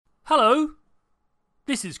Hello,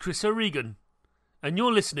 this is Chris O'Regan, and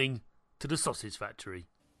you're listening to The Sausage Factory.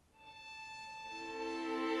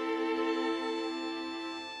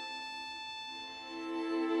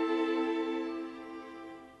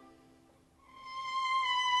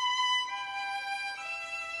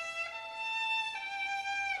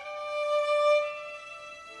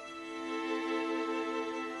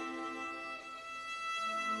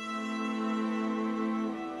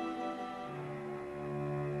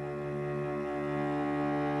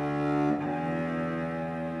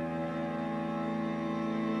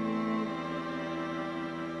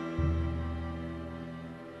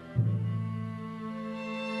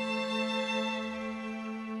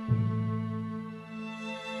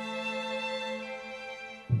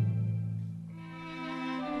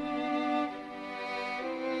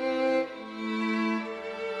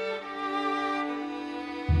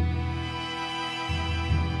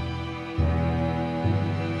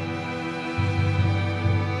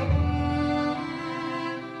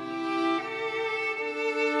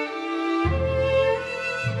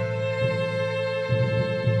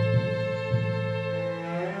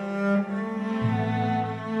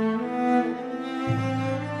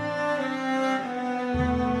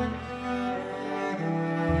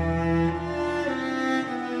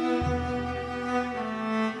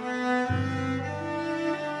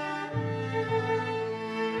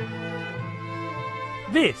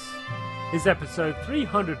 This is episode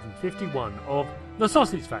 351 of The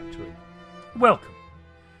Sausage Factory. Welcome.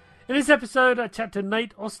 In this episode, I chat to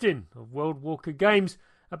Nate Austin of Worldwalker Games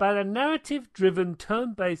about a narrative-driven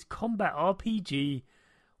turn-based combat RPG,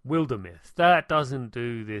 Wildermyth. That doesn't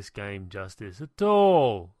do this game justice at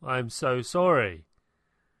all. I'm so sorry.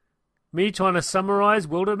 Me trying to summarise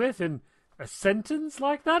Wildermyth in a sentence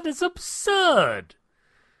like that is absurd.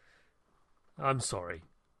 I'm sorry.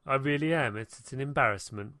 I really am. It's an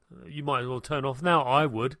embarrassment. You might as well turn off now. I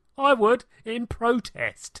would, in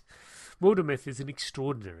protest. Wildermyth is an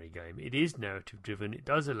extraordinary game. It is narrative-driven. It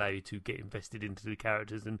does allow you to get invested into the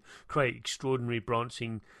characters and create extraordinary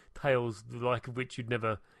branching tales, the like of which you'd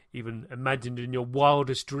never even imagined in your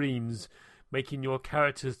wildest dreams, making your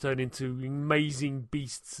characters turn into amazing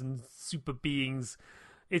beasts and super beings.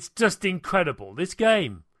 It's just incredible. This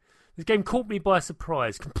game caught me by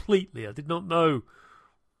surprise completely. I did not know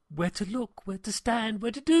where to look, where to stand,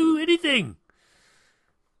 where to do anything.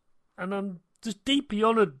 And I'm just deeply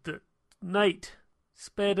honoured that Nate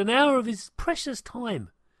spared an hour of his precious time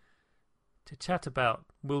to chat about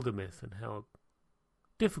Wildermyth and how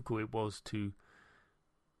difficult it was to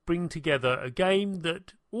bring together a game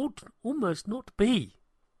that ought almost not be.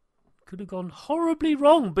 Could have gone horribly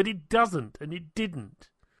wrong, but it doesn't, and it didn't.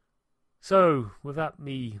 So, without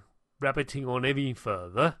me rabbiting on any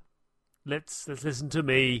further, Let's listen to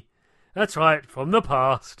me. That's right, from the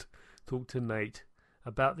past. Talk to Nate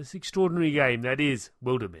about this extraordinary game that is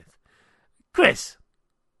Wildermyth. Chris,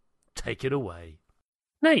 take it away.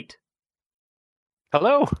 Nate.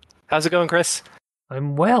 Hello. How's it going, Chris?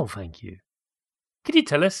 I'm well, thank you. Can you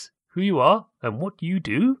tell us who you are and what you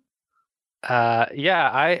do?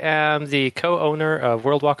 Yeah, I am the co-owner of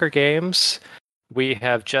Worldwalker Games. We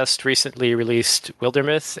have just recently released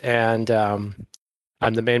Wildermyth, and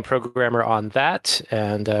I'm the main programmer on that,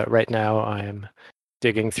 and right now I'm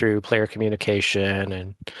digging through player communication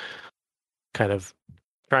and kind of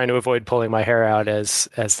trying to avoid pulling my hair out as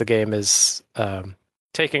the game is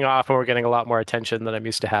taking off and we're getting a lot more attention than I'm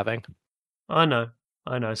used to having. I know.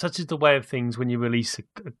 Such is the way of things when you release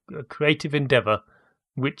a creative endeavour,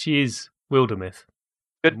 which is Wildermyth.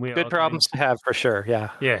 Good problems to have, for sure, yeah.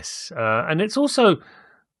 Yes, and it's also...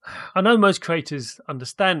 I know most creators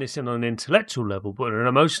understand this on an intellectual level, but on an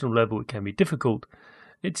emotional level it can be difficult.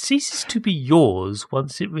 It ceases to be yours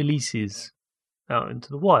once it releases out into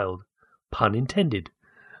the wild. Pun intended.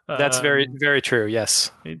 That's very, very true,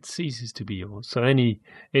 yes. It ceases to be yours. So and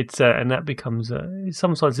that becomes,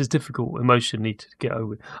 sometimes it's difficult emotionally to get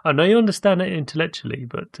over. I know you understand it intellectually,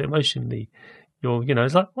 but emotionally,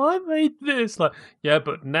 it's like, well, I made this. Like, yeah,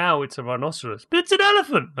 but now it's a rhinoceros. But it's an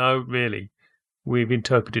elephant. No, really. We've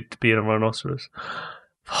interpreted it to be a rhinoceros.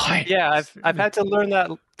 Fine. Yeah, I've had to learn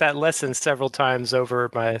that lesson several times over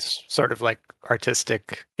my sort of like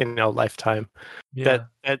artistic, lifetime. Yeah.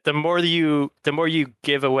 That the more you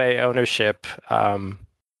give away ownership,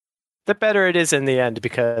 the better it is in the end,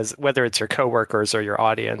 because whether it's your coworkers or your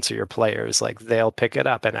audience or your players, like they'll pick it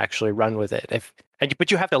up and actually run with it. But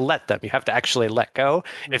you have to let them. You have to actually let go.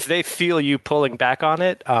 If they feel you pulling back on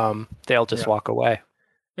it, they'll just walk away.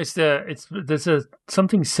 There's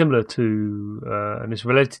something similar to, and it's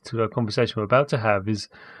related to a conversation we're about to have, is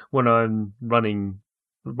when I'm running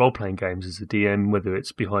role-playing games as a DM, whether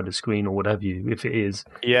it's behind a screen or whatever if it is.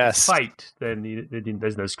 Yes. Fate, then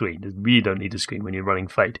there's no screen. You don't need a screen when you're running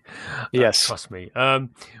Fate. Yes. Trust me.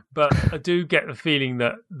 But I do get the feeling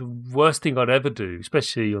that the worst thing I'd ever do,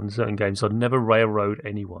 especially on certain games, I'd never railroad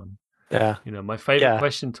anyone. Yeah. My favourite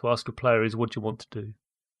question to ask a player is, what do you want to do?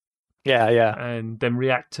 Yeah, yeah. And then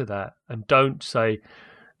react to that. And don't say,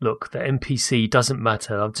 look, the NPC doesn't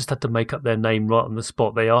matter. I've just had to make up their name right on the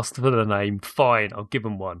spot. They asked for the name. Fine, I'll give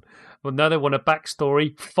them one. Well, now they want a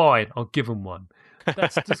backstory. Fine, I'll give them one.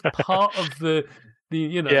 That's just part of the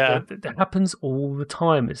that happens all the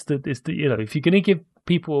time. It's the if you're going to give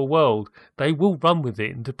people a world, they will run with it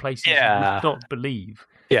into places you would not believe.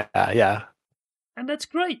 Yeah, yeah. And that's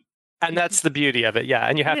great. And that's the beauty of it. Yeah,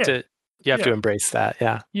 and you have to embrace that.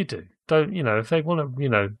 Yeah, you do. Don't if they want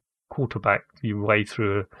to quarterback your way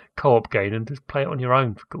through a co-op game, and just play it on your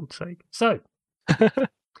own, for God's sake. So,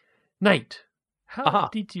 Nate, how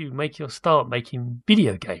did you make your start making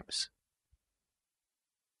video games?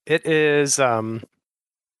 It is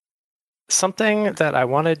something that I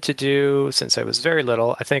wanted to do since I was very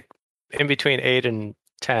little. I think in between 8 and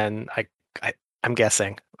 10, I'm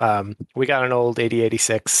guessing. We got an old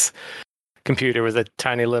 8086 computer with a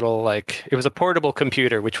tiny little, it was a portable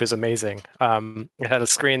computer, which was amazing. It had a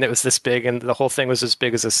screen that was this big, and the whole thing was as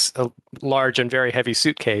big as a large and very heavy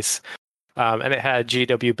suitcase. And it had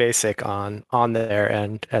GW Basic on there,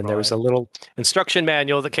 and there was a little instruction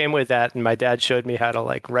manual that came with that, and my dad showed me how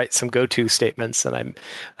to write some go-to statements. And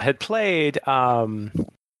I had played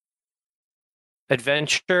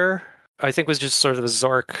Adventure. I think was just sort of a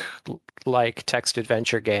Zork-like text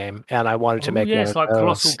adventure game, and I wanted to make one of those.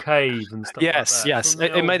 Colossal Cave and stuff. Yes, like that. Yes.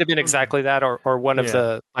 It might have been exactly that, or one of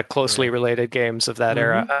the closely related games of that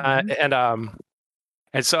era.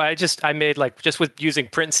 And so I made just with using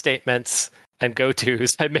print statements and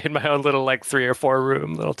go-tos, I made my own little 3 or 4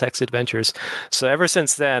 room little text adventures. So ever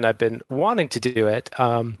since then, I've been wanting to do it.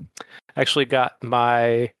 Actually got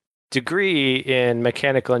my degree in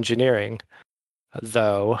mechanical engineering,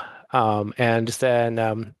 though. And then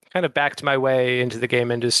kind of backed my way into the game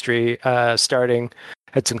industry, had some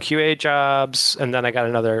QA jobs, and then I got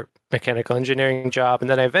another mechanical engineering job, and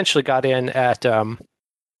then I eventually got in at a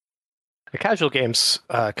casual games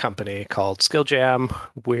company called Skilljam.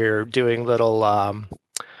 We're doing little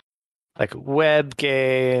web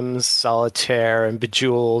games, solitaire and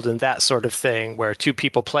Bejeweled and that sort of thing, where 2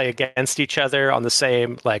 people play against each other on the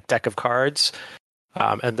same deck of cards.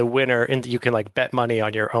 And the winner, you can bet money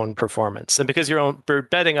on your own performance. And because you're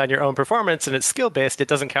betting on your own performance and it's skill based, it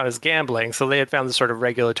doesn't count as gambling. So they had found this sort of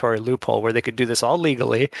regulatory loophole where they could do this all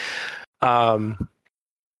legally. And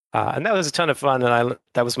that was a ton of fun. And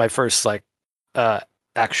that was my first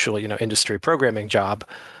actual industry programming job.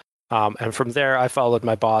 And from there, I followed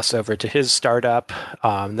my boss over to his startup.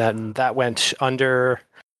 Then that went under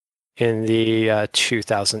in the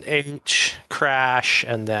 2008 crash,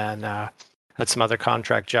 and then had some other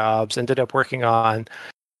contract jobs. Ended up working on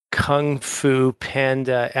Kung Fu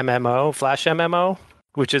Panda MMO, Flash MMO,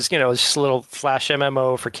 which is just a little Flash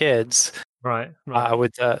MMO for kids. Right.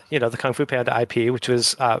 With the Kung Fu Panda IP, which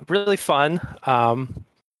was really fun.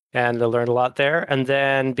 And I learned a lot there. And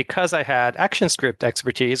then because I had ActionScript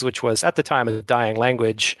expertise, which was at the time a dying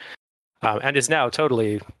language, and is now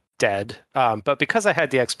totally dead. But because I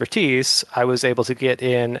had the expertise, I was able to get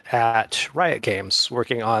in at Riot Games,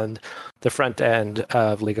 working on the front end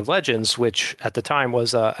of League of Legends, which at the time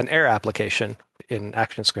was an air application in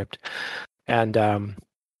ActionScript. And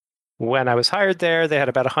when I was hired there, they had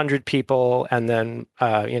about 100 people. And then,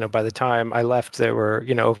 by the time I left, there were,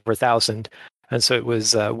 over 1,000. And so it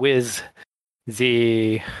was with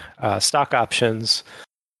the stock options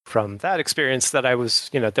from that experience that I was,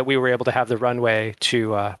 that we were able to have the runway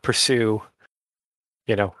to pursue,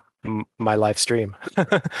 my live stream.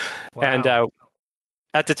 Wow. And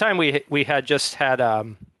at the time we had just had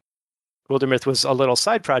Wildermyth was a little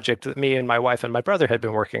side project that me and my wife and my brother had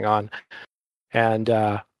been working on. And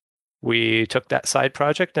we took that side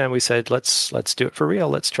project and we said, let's do it for real.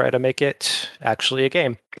 Let's try to make it actually a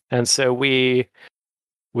game. And so we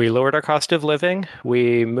lowered our cost of living.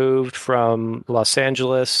 We moved from Los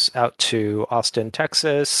Angeles out to Austin,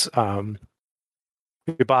 Texas.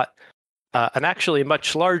 We bought an actually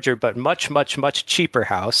much larger, but much, much, much cheaper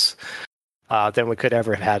house than we could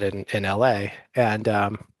ever have had in LA. And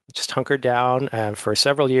just hunkered down for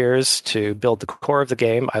several years to build the core of the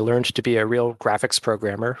game. I learned to be a real graphics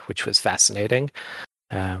programmer, which was fascinating.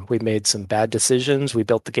 We made some bad decisions. We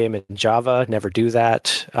built the game in Java. Never do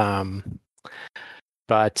that.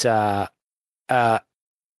 But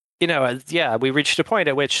we reached a point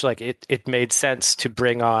at which like it made sense to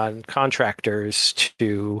bring on contractors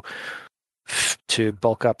to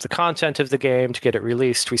bulk up the content of the game to get it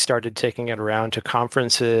released. We started taking it around to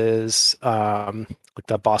conferences, like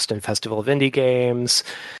the Boston Festival of Indie Games,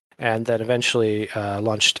 and then eventually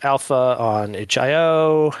launched alpha on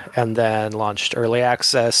itch.io, and then launched early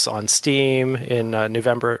access on Steam in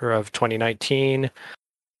November of 2019.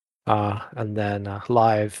 And then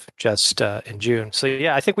live just in June. So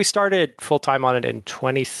yeah, I think we started full time on it in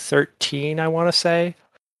 2013, I want to say.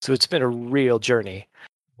 So it's been a real journey.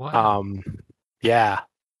 Wow. Yeah.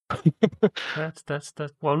 That's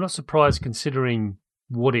well, I'm not surprised considering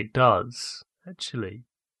what it does, actually.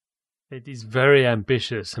 It is very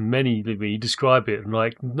ambitious, and when you describe it, I'm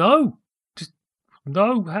like, no, just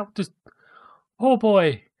no, how just oh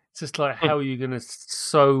boy. It's just like, how are you going to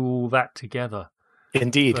sew all that together?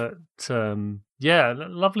 Indeed. But yeah,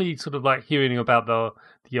 lovely sort of like hearing about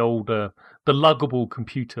the old the luggable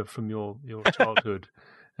computer from your childhood,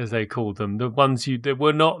 as they called them. The ones they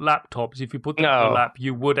were not laptops. If you put them on your lap,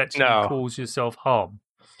 you would actually cause yourself harm.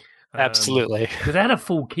 Absolutely. Because they had a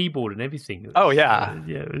full keyboard and everything. Yeah.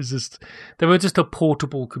 It was just they were just a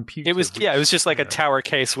portable computer. It was just like a tower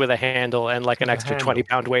case with a handle and like an extra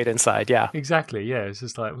 20-pound weight inside. Yeah. Exactly. Yeah. It's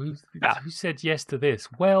just like who said yes to this?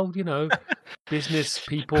 Well, business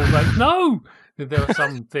people like no. There are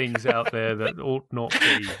some things out there that ought not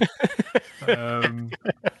be.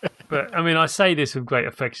 But I mean, I say this with great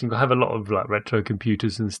affection. I have a lot of like retro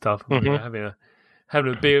computers and stuff. Mm-hmm.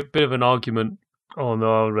 Having a bit of an argument on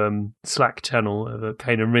our Slack channel,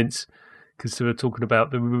 Kane and Rinse, because we were talking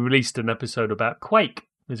about we released an episode about Quake.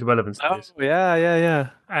 There's a relevance to this. Oh yeah.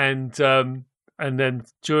 And then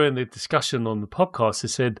during the discussion on the podcast, they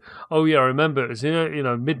said, "Oh yeah, I remember it was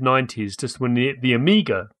mid '90s, just when the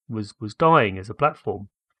Amiga was dying as a platform,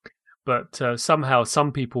 but somehow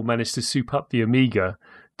some people managed to soup up the Amiga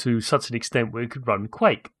to such an extent where it could run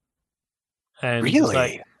Quake." And really?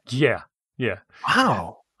 Like, yeah.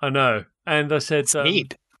 Wow. I know. And I said,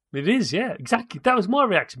 neat. It is, yeah, exactly. That was my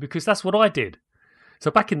reaction because that's what I did.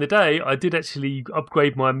 So back in the day, I did actually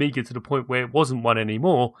upgrade my Amiga to the point where it wasn't one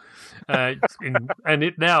anymore. I still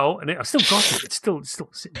got it. It's still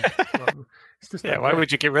sitting. It's just why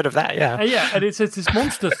would you get rid of that? Yeah. Yeah, and it's this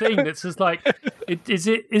monster thing that's just like, is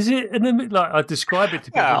it? And like I describe it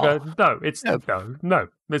to people, and go, no,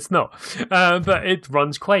 it's not. But it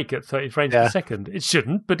runs Quake at 30 frames per second. It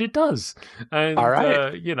shouldn't, but it does. And all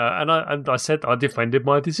right. And I said I defended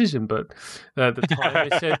my decision, but at the time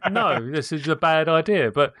they said no, this is a bad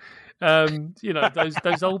idea. But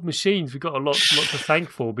those old machines, we've got a lot to thank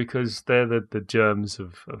for because they're the germs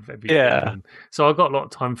of everything. Yeah. And so I've got a lot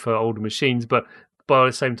of time for older machines, but by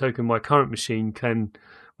the same token, my current machine can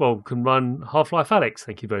run Half-Life Alyx.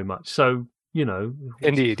 Thank you very much. So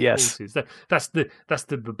indeed, yes. That's the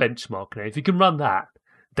benchmark now. If you can run that,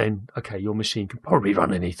 then okay, your machine can probably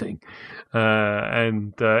run anything.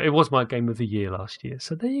 And it was my game of the year last year,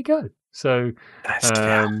 so there you go. So,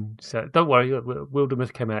 so don't worry,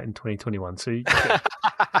 Wildermyth came out in 2021. So,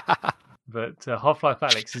 but Half-Life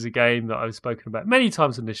Alyx is a game that I've spoken about many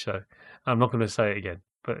times on this show. I'm not going to say it again,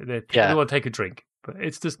 but everyone take a drink. But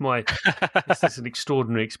it's just it's just an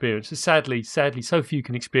extraordinary experience. Sadly, so few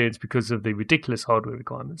can experience because of the ridiculous hardware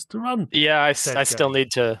requirements to run. Yeah, I still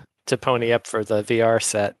need to pony up for the VR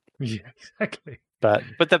set. Yeah, exactly. But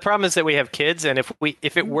the problem is that we have kids, and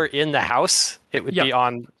if it were in the house, it would be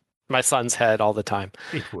on my son's head all the time.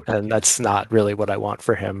 It would, and that's not really what I want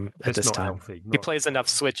for him at this time. Healthy, he plays enough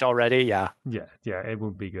Switch already. Yeah, it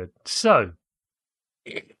would be good. So,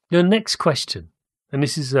 your next question, and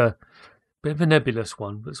this is a bit of a nebulous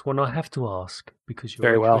one, but it's one I have to ask because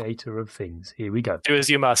you're a creator of things. Here we go. Do as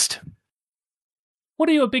you must. What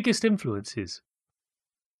are your biggest influences?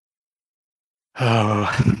 Oh,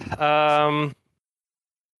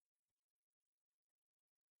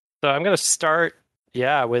 so I'm going to start,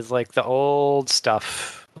 with like the old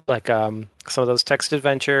stuff, like some of those text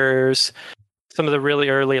adventures, some of the really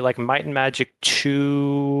early, like Might and Magic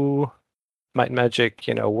 2, Might and Magic,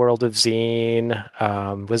 World of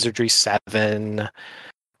Zine, Wizardry 7, a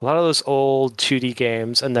lot of those old 2D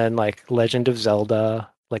games, and then like Legend of Zelda,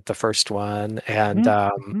 like the first one, and a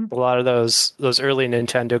lot of those early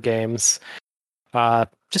Nintendo games.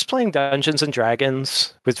 Just playing Dungeons and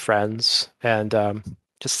Dragons with friends, and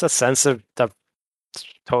just a sense of the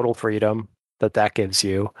total freedom that gives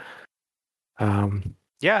you. And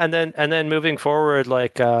then moving forward,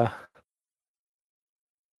 like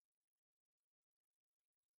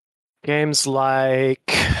games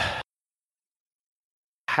like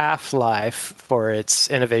Half-Life for its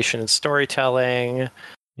innovation in storytelling.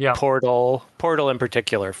 Yeah. Portal in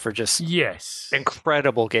particular, for just Yes.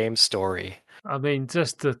 incredible game story. I mean,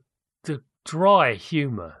 just the dry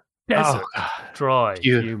humor, desert dry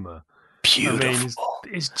humor. Beautiful. I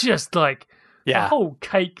mean, it's just like the whole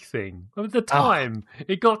cake thing. At the time,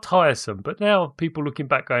 it got tiresome, but now people looking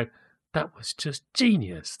back going, that was just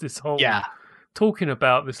genius. This whole talking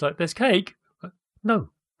about this, like, there's cake. No,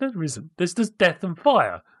 there isn't. There's just death and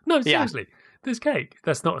fire. No, seriously, there's cake.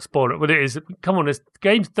 That's not a spoiler. Well, it is. Come on, this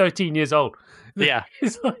game's 13 years old. Yeah,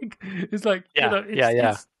 it's like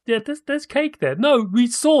yeah. There's cake there. No, we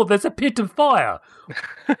saw there's a pit of fire.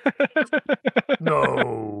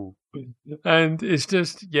 No. And it's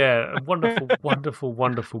just, a wonderful, wonderful,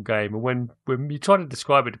 wonderful game. And when you try to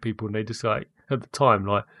describe it to people, and they just like, at the time,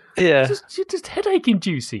 like, just headache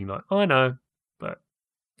inducing. Like, I know, but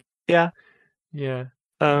yeah.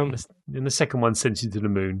 And the second one sends you to the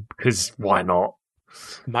moon, because why not?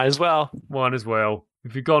 Might as well.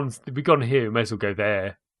 If you've gone here, you may as well go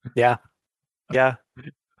there. Yeah.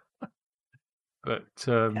 But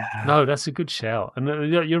no, that's a good shout. And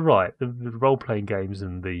you're right. The role-playing games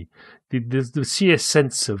and the sheer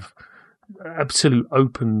sense of absolute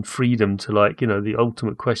open freedom to, like, the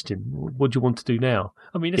ultimate question: what do you want to do now?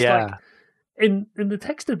 I mean, it's like in the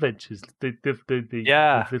text adventures, the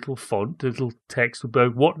little font, the little text will go,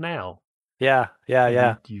 "What now?" Yeah.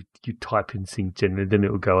 You type in things generally, then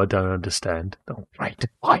it will go, "I don't understand." Oh, right,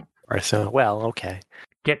 fine. Or so. Well, okay.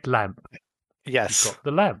 Get lamp. Yes. You've got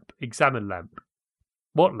the lamp. Examine lamp.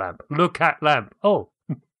 What lamp? Look at lamp. Oh.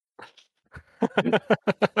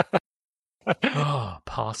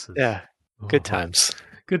 Passes. Yeah. Good times.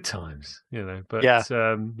 Good times, But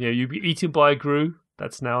you'd be eaten by a grue.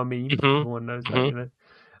 That's now a meme. Everyone knows that,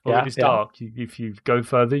 Or it is dark. If you go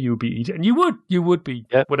further, you'll be eaten. And you would be,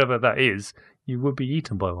 whatever that is, you would be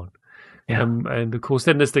eaten by one. Yeah. And of course,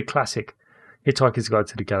 then there's the classic Hitchhiker's Guide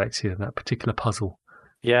to the Galaxy and that particular puzzle.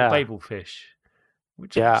 Yeah. The Babel fish.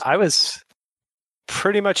 I was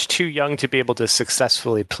pretty much too young to be able to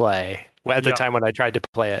successfully play at the time when I tried to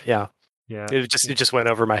play it. Yeah. It just went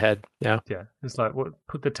over my head. Yeah. Yeah. It's like,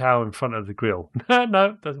 put the towel in front of the grill. No,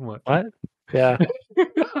 it doesn't work. What? Yeah.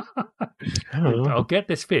 I'll get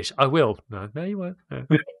this fish. I will. No, you won't. No.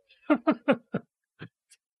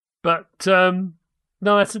 But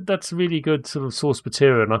no, that's really good sort of source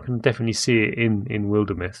material, and I can definitely see it in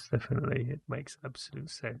Wildermyth. Definitely, it makes absolute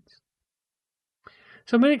sense.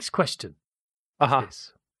 So my next question is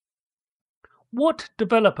this. What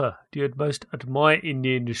developer do you most admire in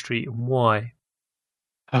the industry, and why?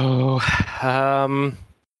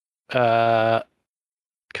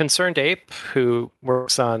 Concerned Ape, who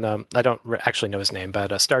works on, I don't actually know his name,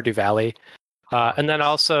 but Stardew Valley. And then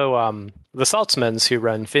also the Saltzmans, who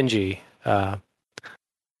run Finji. The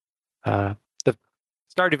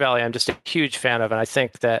Stardew Valley, I'm just a huge fan of, and I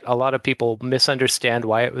think that a lot of people misunderstand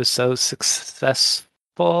why it was so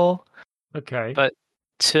successful. Okay. But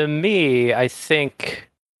to me, I think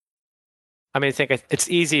it's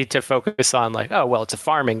easy to focus on, like, oh, well, it's a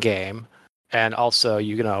farming game. And also,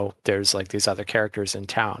 there's like these other characters in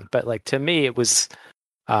town. But like, to me, it was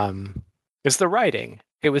the writing.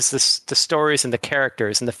 It was the stories and the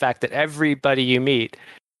characters, and the fact that everybody you meet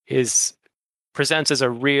presents as a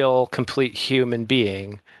real, complete human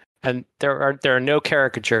being, and there are no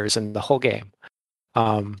caricatures in the whole game.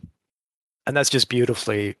 And that's just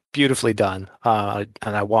beautifully done. And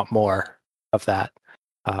I want more of that.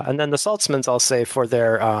 And then the Saltzmans, I'll say, for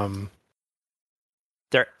their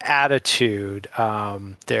attitude,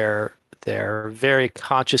 they're very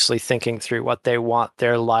consciously thinking through what they want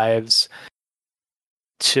their lives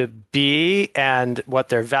to be and what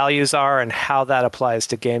their values are, and how that applies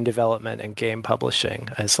to game development and game publishing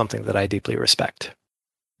is something that I deeply respect.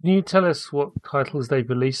 Can you tell us what titles they've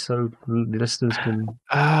released so the listeners can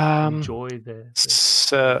enjoy their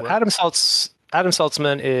so work? Adam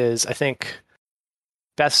Saltzman is, I think,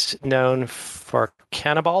 best known for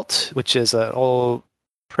Cannibalt, which is an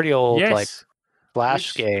pretty old like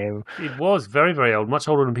Flash game. It was very, very old, much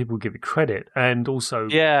older than people give it credit, and also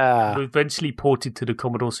eventually ported to the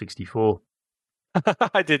Commodore 64.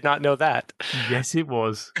 I did not know that. Yes, it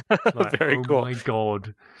was. Like, very cool. Oh my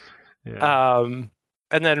god. Yeah.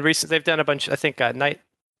 And then recently they've done a bunch, I think, Night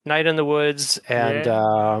in the Woods, and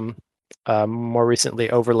more recently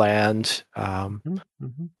Overland.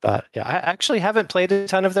 But yeah, I actually haven't played a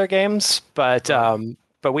ton of their games, but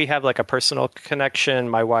we have like a personal connection.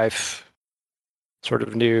 My wife sort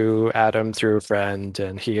of knew Adam through a friend,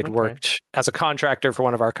 and he had worked as a contractor for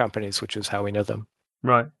one of our companies, which is how we know them.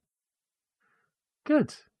 Right.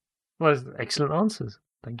 Good. Well, excellent answers.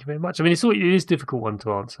 Thank you very much. I mean, it is a difficult one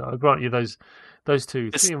to answer. I grant you those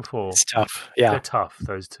two, 3 and 4. It's tough. Yeah. They're tough,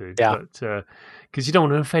 those two. Yeah. But because you don't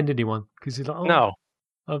want to offend anyone. Because you're like, oh, No.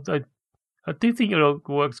 I do think your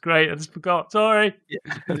work's great. I just forgot. Sorry. Yeah.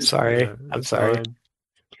 I'm sorry. I'm sorry.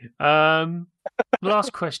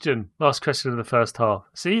 Last question of the first half.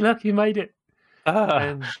 See, look, you made it.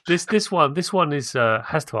 And this one is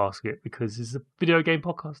has to ask it because it's a video game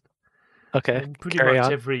podcast. Okay. And pretty much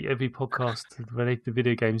every podcast related to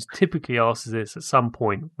video games typically asks this at some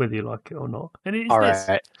point, whether you like it or not. And it is this.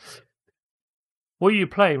 Right. What are you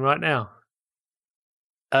playing right now?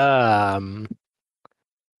 Valheim,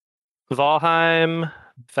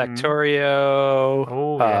 Factorio.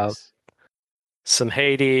 Oh, yes. Some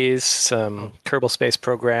Hades, some Kerbal Space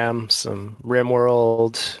Program, some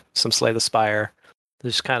RimWorld, some Slay the Spire.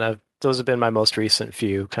 Those have been my most recent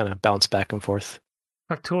few, kind of bounce back and forth.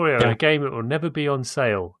 Factorio, a game that will never be on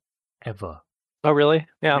sale, ever. Oh, really?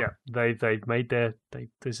 Yeah. Yeah, they've made they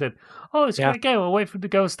said, oh, it's a great game. I'll wait for it to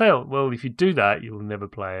go on sale. Well, if you do that, you'll never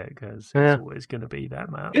play it because it's always going to be that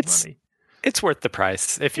amount of money. It's worth the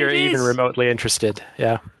price if you're even remotely interested.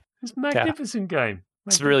 Yeah. It's a magnificent game.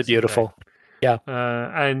 It's really beautiful. Game. Yeah.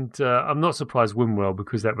 And I'm not surprised Wimwell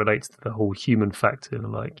because that relates to the whole human factor.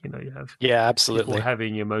 Like, you have absolutely people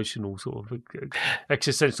having emotional sort of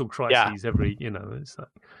existential crises every, it's like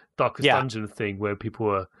Darkest Dungeon thing where people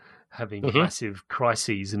are having massive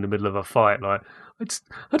crises in the middle of a fight. Like, I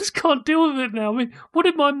just can't deal with it now. I mean, what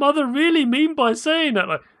did my mother really mean by saying that?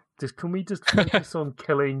 Like, can we just focus on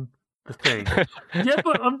killing the thing? Yeah,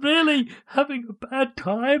 but I'm really having a bad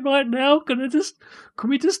time right now. Can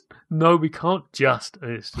we just? No, we can't just.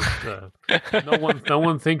 It's just no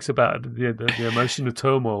one thinks about the emotional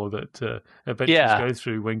turmoil that adventurers go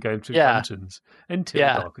through when going through dungeons until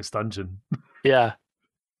Darkest Dungeon. Yeah.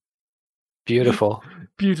 Beautiful.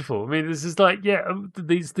 Beautiful. I mean, this is like,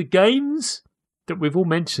 the games that we've all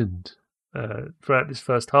mentioned throughout this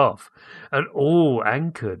first half, and all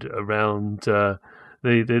anchored around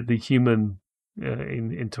the human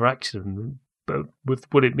interaction, but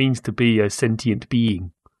with what it means to be a sentient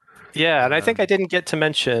being. Yeah, and I think I didn't get to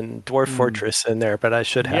mention Dwarf Fortress in there, but I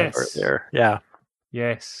should have earlier. Yeah.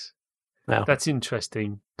 Yes. Yeah. That's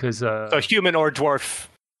interesting because so human or dwarf,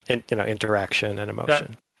 interaction and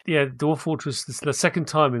emotion. Dwarf Fortress. This is the second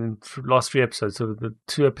time in the last 3 episodes. So the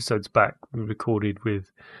 2 episodes back, we recorded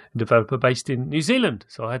with a developer based in New Zealand.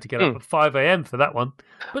 So I had to get up at 5 a.m. for that one.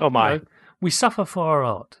 But, we suffer for our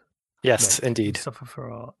art. Yes, indeed. We suffer for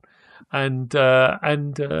our art, and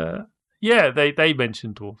they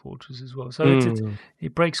mentioned Dwarf Fortress as well. So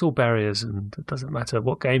it breaks all barriers, and it doesn't matter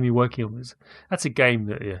what game you're working on. That's a game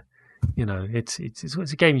that it's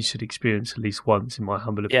a game you should experience at least once, in my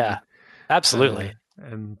humble opinion. Yeah, absolutely.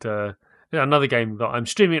 And another game that I'm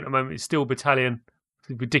streaming at the moment is Steel Battalion,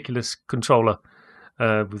 the ridiculous controller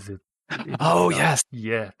with the. Yes.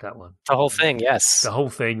 Yeah, that one. The whole thing, yes. The whole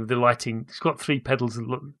thing, the lighting. It's got 3 pedals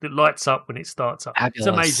that lights up when it starts up. Fabulous. It's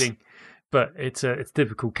amazing. But it's a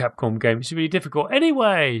typical Capcom game. It's really difficult.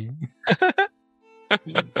 Anyway,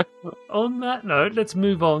 on that note, let's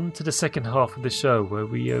move on to the second half of the show where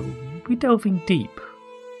we delving deep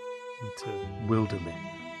into Wildermyth.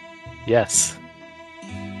 Yes.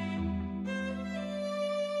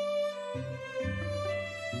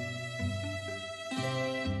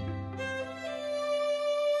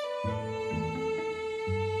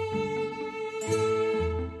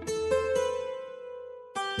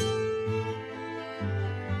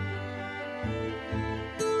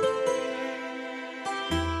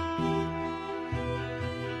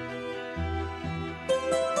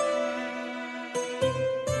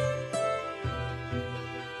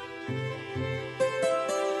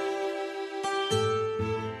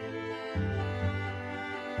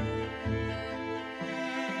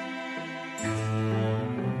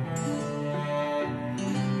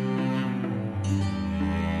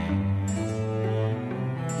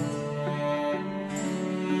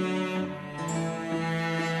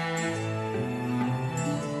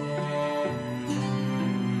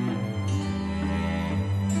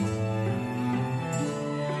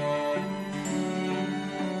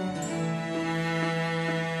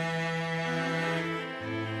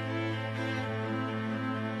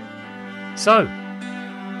 So,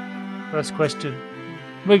 first question.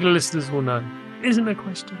 Regular listeners will know. Isn't a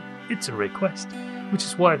question, it's a request, which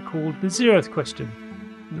is why it's called the 0th question.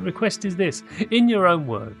 And the request is this, in your own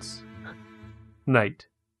words. Nate,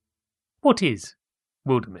 what is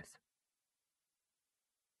Wildermyth?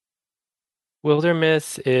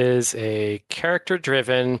 Wildermyth is a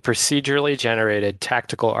character-driven, procedurally generated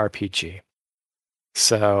tactical RPG.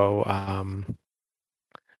 So,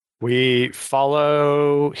 We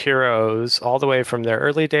follow heroes all the way from their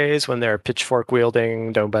early days when they're pitchfork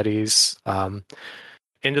wielding nobodies,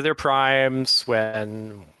 into their primes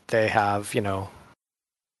when they have,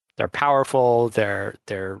 they're powerful,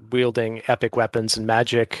 they're wielding epic weapons and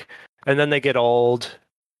magic, and then they get old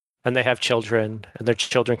and they have children, and their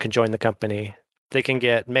children can join the company. They can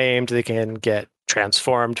get maimed, they can get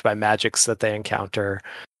transformed by magics that they encounter.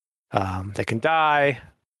 They can die,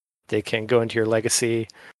 they can go into your legacy,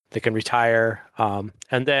 they can retire, and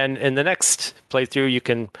then in the next playthrough, you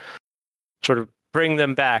can sort of bring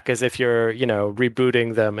them back as if you're,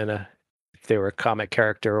 rebooting them if they were a comic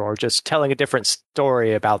character, or just telling a different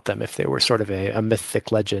story about them if they were sort of a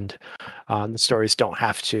mythic legend. The stories don't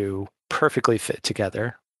have to perfectly fit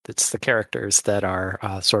together. It's the characters that are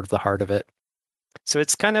sort of the heart of it. So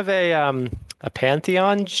it's kind of a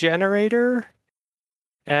pantheon generator.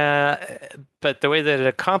 But the way that it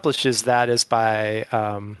accomplishes that is by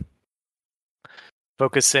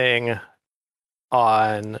focusing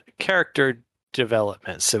on character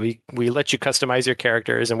development. So we let you customize your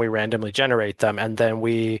characters and we randomly generate them, and then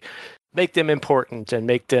we make them important and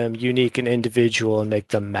make them unique and individual and make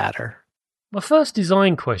them matter. My first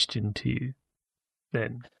design question to you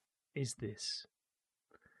then is this.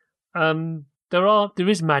 There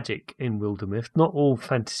is magic in Wildermyth. Not all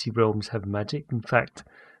fantasy realms have magic. In fact,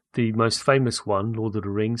 the most famous one, Lord of the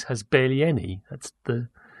Rings, has barely any. In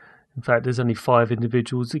fact, there's only 5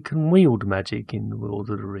 individuals that can wield magic in the Lord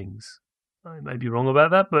of the Rings. I may be wrong about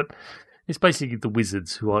that, but it's basically the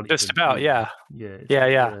wizards who aren't just about, yeah.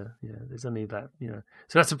 Yeah. There's only that,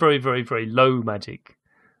 So that's a very, very, very low magic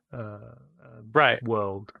right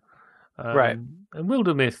world. Right. And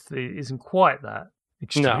Wildermyth isn't quite that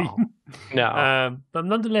extreme. No. But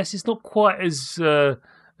nonetheless, it's not quite as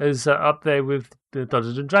up there with the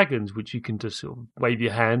Dungeons and Dragons, which you can just sort of wave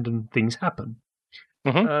your hand and things happen.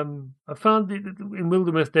 Mm-hmm. I found that in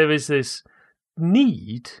Wildermyth there is this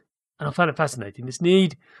need, and I found it fascinating, this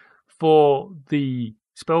need for the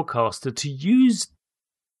spellcaster to use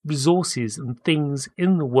resources and things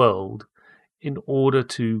in the world in order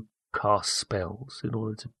to cast spells. In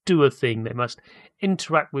order to do a thing, they must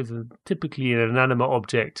interact with typically an inanimate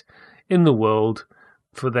object in the world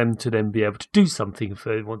for them to then be able to do something. If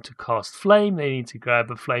they want to cast flame, they need to grab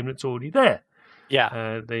a flame that's already there.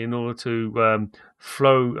 Yeah. In order to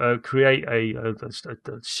create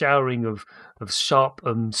a showering of sharp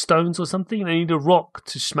stones or something, they need a rock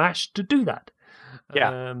to smash to do that.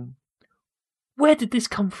 Yeah. Where did this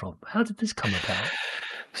come from? How did this come about?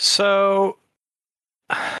 So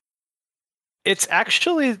it's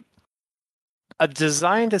actually a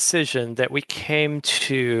design decision that we came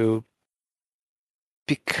to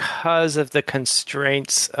because of the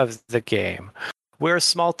constraints of the game. We're a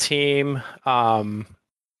small team.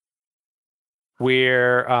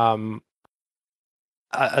 We're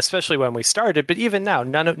especially when we started, but even now,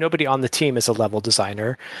 nobody on the team is a level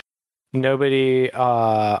designer. Nobody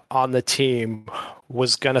on the team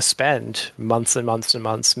was going to spend months and months and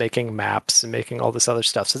months making maps and making all this other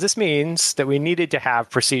stuff. So this means that we needed to have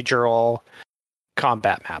procedural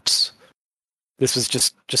combat maps. This was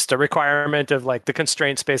just a requirement of like the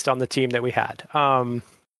constraints based on the team that we had.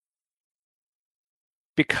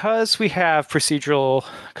 Because we have procedural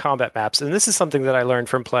combat maps, and this is something that I learned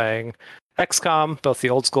from playing XCOM, both the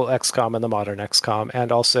old school XCOM and the modern XCOM,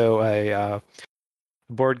 and also a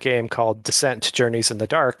board game called Descent: Journeys in the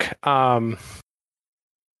Dark.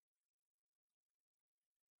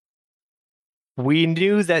 We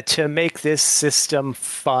knew that to make this system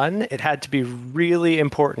fun, it had to be really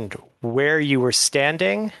important where you were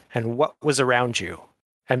standing and what was around you.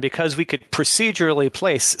 And because we could procedurally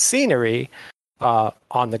place scenery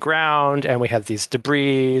on the ground, and we have these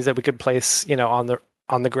debris that we could place,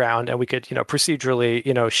 on the ground, and we could,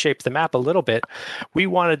 procedurally, shape the map a little bit. We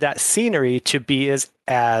wanted that scenery to be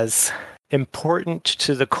as important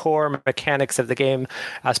to the core mechanics of the game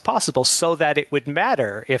as possible, so that it would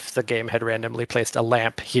matter if the game had randomly placed a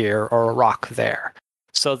lamp here or a rock there,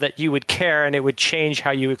 so that you would care and it would change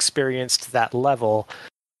how you experienced that level.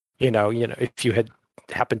 If you had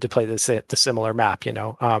happened to play the similar map,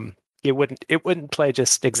 it wouldn't play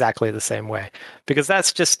just exactly the same way, because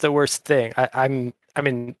that's just the worst thing. I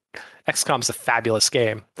mean, XCOM's a fabulous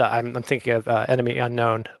game. I'm thinking of Enemy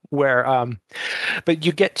Unknown, where but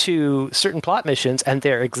you get to certain plot missions and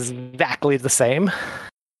they're exactly the same.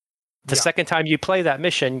 The second time you play that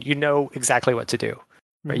mission, you know exactly what to do.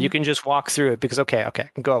 Right? Mm-hmm. You can just walk through it because I can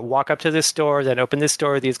go walk up to this door, then open this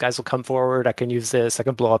door. These guys will come forward. I can use this. I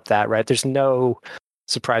can blow up that. Right? There's no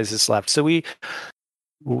surprises left. So we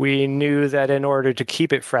we knew that in order to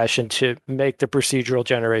keep it fresh and to make the procedural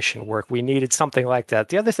generation work, we needed something like that.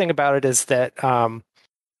 The other thing about it is that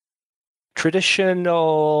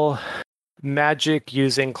traditional magic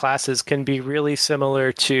using classes can be really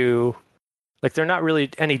similar to, like, they're not really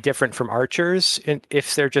any different from archers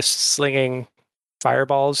if they're just slinging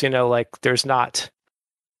fireballs, like there's not.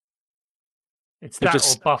 It's that or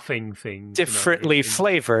buffing things. Differently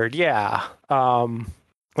flavored, yeah. And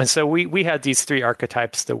so we had these three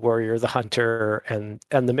archetypes: the warrior, the hunter, and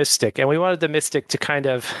the mystic. And we wanted the mystic to kind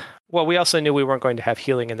of, well, we also knew we weren't going to have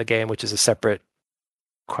healing in the game, which is a separate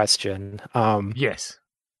question. Yes.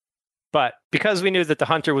 But because we knew that the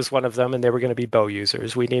hunter was one of them and they were going to be bow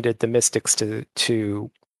users, we needed the mystics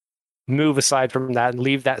to move aside from that and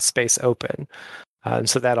leave that space open. And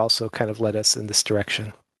so that also kind of led us in this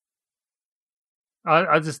direction.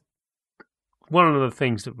 I just, one of the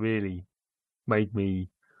things that really made my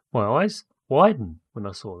eyes widen when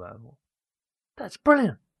I saw that. That's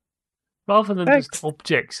brilliant. Rather than just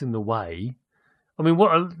objects in the way. I mean,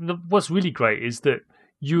 what's really great is that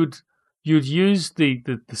you'd use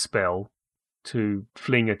the spell to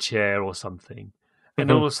fling a chair or something,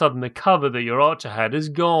 and all of a sudden the cover that your archer had is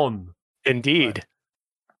gone. Indeed. Like,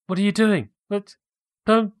 what are you doing? Why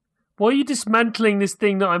are you dismantling this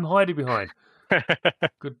thing that I'm hiding behind?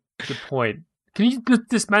 Good point. Can you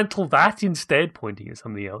dismantle that instead? Pointing at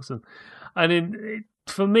something else,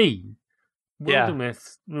 for me,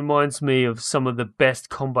 Wildermyth reminds me of some of the best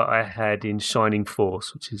combat I had in Shining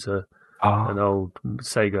Force, which is an old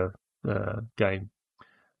Sega game.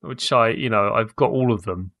 Which I've got all of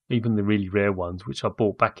them, even the really rare ones, which I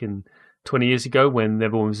bought back in 20 years ago when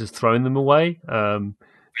everyone was just throwing them away.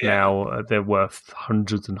 Now they're worth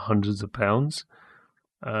hundreds and hundreds of pounds.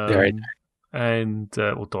 Right.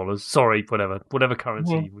 Or dollars. Sorry, whatever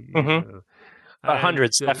currency.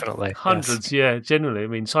 Hundreds, definitely. Hundreds, yes. Yeah, generally. I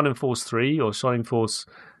mean, Shining Force 3 or Shining Force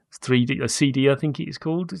 3D, a CD, I think it's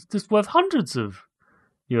called. It's just worth hundreds of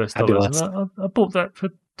US dollars. And I bought that for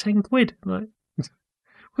 10 quid. Right?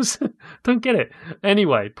 Don't get it.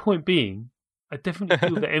 Anyway, point being, I definitely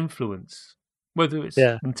feel the influence, whether it's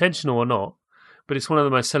intentional or not, but it's one of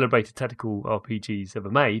the most celebrated tactical RPGs ever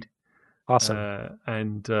made. Awesome.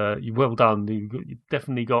 And you well done. You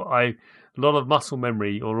definitely got a lot of muscle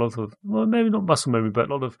memory, or a lot of, well, maybe not muscle memory, but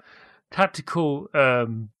a lot of tactical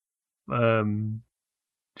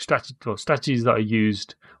strategies that are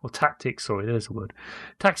used, or tactics. Sorry, there's a word.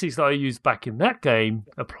 Tactics that are used back in that game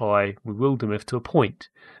apply with Wildermyth to a point.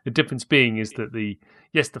 The difference being is that the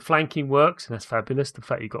flanking works, and that's fabulous. The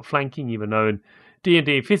fact you've got flanking, even though in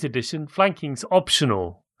D&D 5th edition, flanking's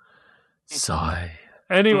optional. Sigh.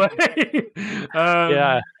 Anyway, but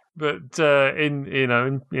in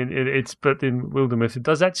Wildermyth, it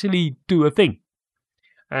does actually do a thing,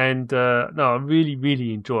 and I really,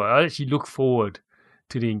 really enjoy it. I actually look forward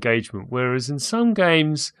to the engagement. Whereas in some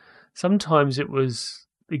games, sometimes it was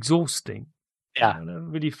exhausting. Yeah, and I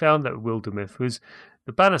really found that Wildermyth was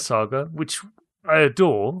the Banner Saga, which I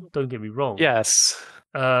adore. Don't get me wrong. Yes.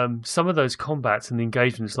 Some of those combats and the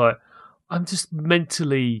engagements, like, I'm just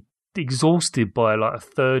mentally exhausted by like a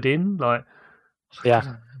third in. Like, I've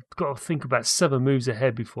got to think about 7 moves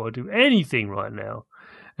ahead before I do anything right now,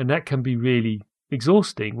 and that can be really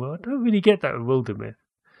exhausting. Well, I don't really get that with Wildermyth,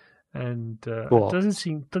 and cool. It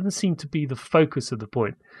doesn't seem to be the focus of the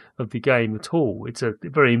point of the game at all. It's a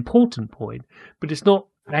very important point, but it's not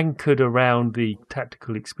anchored around the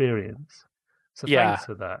tactical experience. So thanks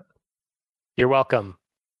for that. You're welcome.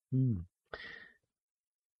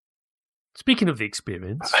 Speaking of the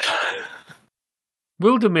experience,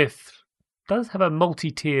 Wildermyth does have a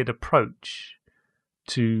multi-tiered approach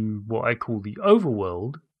to what I call the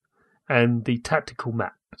overworld and the tactical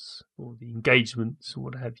maps, or the engagements, or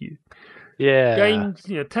what have you. Yeah. Games,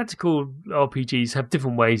 tactical RPGs have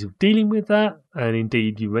different ways of dealing with that, and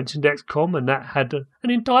indeed, you mentioned XCOM, and that had an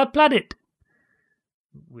entire planet,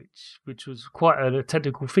 which was quite a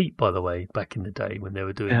technical feat, by the way, back in the day when they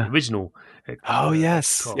were doing the original.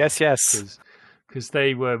 Yes, XCOM, yes. Because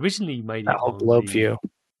they were originally made that whole globe view.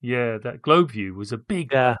 Yeah, that globe view was a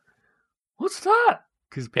big. What's that?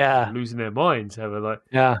 Because people were losing their minds. They were like,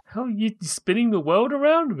 how are you spinning the world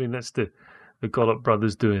around? I mean, that's the Gollop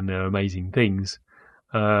brothers doing their amazing things.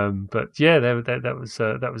 But yeah,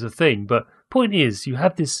 that was a thing. But point is, you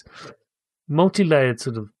have this multi-layered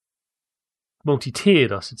sort of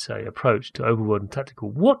multi-tiered, I should say, approach to overworld and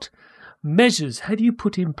tactical. What measures had you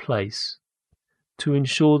put in place to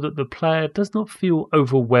ensure that the player does not feel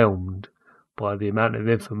overwhelmed by the amount of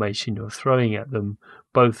information you're throwing at them,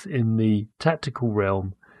 both in the tactical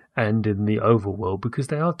realm and in the overworld, because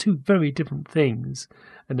they are two very different things,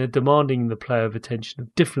 and they're demanding the player of attention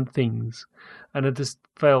of different things. And I just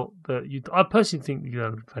felt that I personally think you've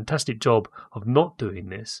done a fantastic job of not doing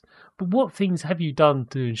this. But what things have you done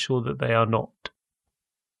to ensure that they are not?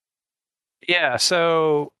 Yeah,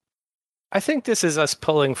 so I think this is us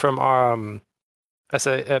pulling from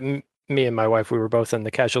me and my wife, we were both in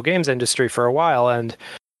the casual games industry for a while, and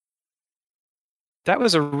that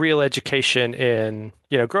was a real education in,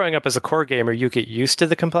 growing up as a core gamer, you get used to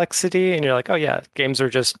the complexity and you're like, oh yeah, games are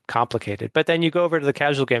just complicated. But then you go over to the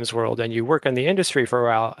casual games world and you work in the industry for a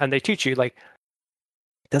while and they teach you like,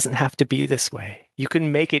 it doesn't have to be this way. You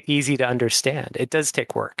can make it easy to understand. It does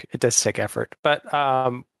take work. It does take effort. But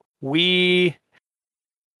we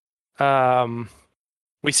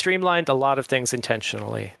streamlined a lot of things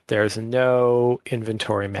intentionally. There's no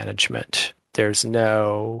inventory management. There's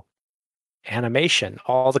no animation.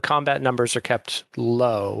 All the combat numbers are kept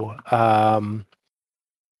low.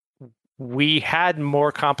 We had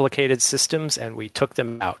more complicated systems and we took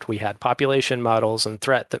them out. We had population models and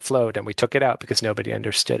threat that flowed and we took it out because nobody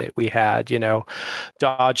understood it. We had,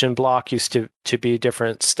 dodge and block used to be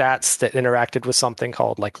different stats that interacted with something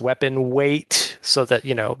called like weapon weight, so that,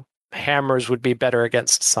 hammers would be better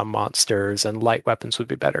against some monsters and light weapons would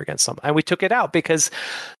be better against some. And we took it out because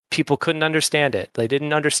people couldn't understand it. They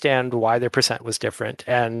didn't understand why their percent was different.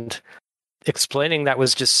 And explaining that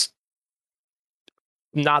was just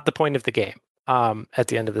not the point of the game at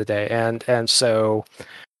the end of the day. And so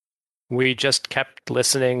we just kept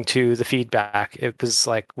listening to the feedback. It was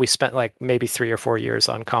like we spent like maybe 3 or 4 years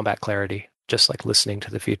on combat clarity, just like listening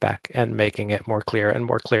to the feedback and making it more clear and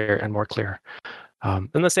more clear and more clear. And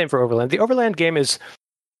the same for Overland. The Overland game is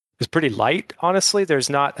pretty light, honestly.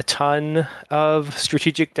 There's not a ton of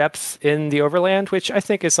strategic depth in the Overland, which I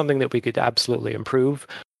think is something that we could absolutely improve.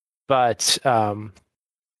 But we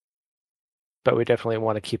definitely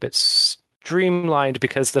want to keep it streamlined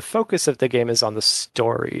because the focus of the game is on the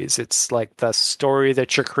stories. It's like the story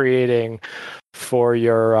that you're creating for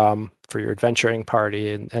your adventuring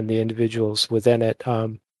party and the individuals within it.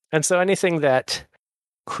 And so anything that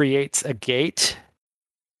creates a gate,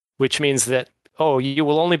 which means that, you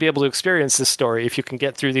will only be able to experience this story if you can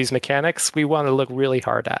get through these mechanics, we want to look really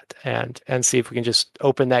hard at and see if we can just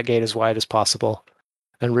open that gate as wide as possible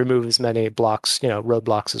and remove as many blocks,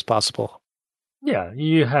 roadblocks as possible. Yeah,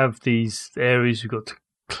 you have these areas you've got to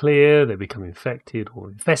clear, they become infested,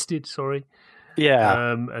 sorry.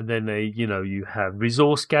 Yeah. And then you have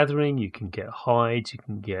resource gathering, you can get hides, you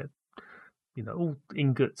can get all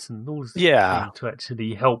ingots and all this thing to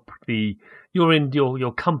actually help you're in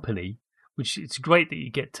your company, which it's great that you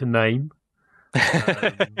get to name.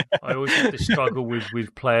 I always have to struggle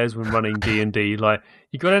with players when running D&D. Like,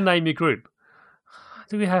 you got to name your group.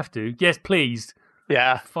 Do we have to? Yes, please.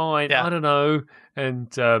 Yeah. Fine. Yeah. I don't know. And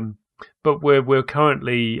but we're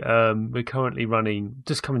currently running,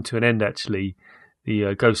 just coming to an end actually,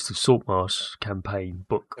 the Ghost of Saltmarsh campaign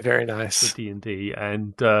book. Very nice. For D&D,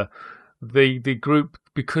 and the group,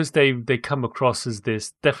 because they come across as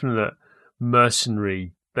this definite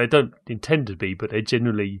mercenary. They don't intend to be, but they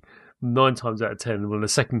generally 9 times out of 10, one of the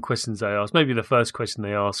second questions they ask, maybe the first question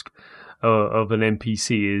they ask of an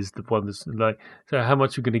NPC is the one that's like, so how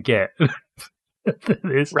much are we going to get?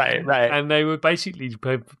 Right. And they were basically,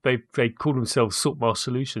 they call themselves Saltmarsh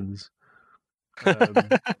Solutions.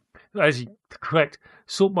 Actually, correct,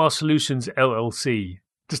 Saltmarsh Solutions LLC.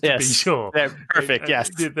 Just to be sure. Perfect, yes.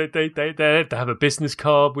 They have to have a business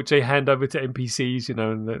card, which they hand over to NPCs,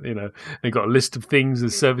 and they've got a list of things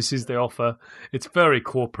and services they offer. It's very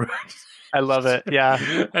corporate. I love it, yeah.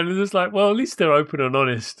 And it's just like, well, at least they're open and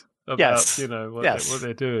honest about, what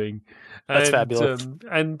they're doing. That's fabulous.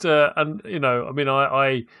 I mean,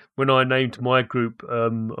 when I named my group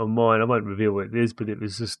on mine, I won't reveal what it is, but it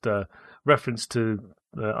was just a reference to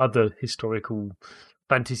other historical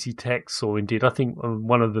fantasy texts, or indeed, I think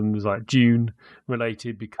one of them was like Dune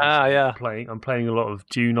related, because I'm playing a lot of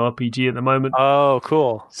Dune RPG at the moment. Oh,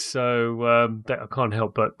 cool! So that I can't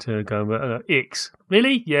help but go Ix.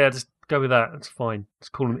 Really? Yeah, just go with that. That's fine. Let's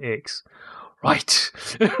call them Ix. Right.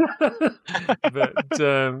 But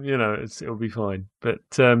it'll be fine. But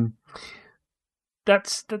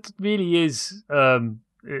that really is.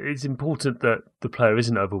 It's important that the player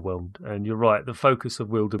isn't overwhelmed, and you're right. The focus of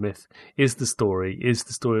Wildermyth is the story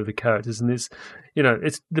of the characters, and it's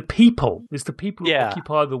the people. It's the people who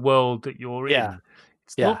occupy the world that you're in.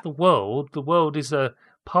 It's not the world. The world is a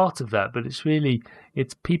part of that, but it's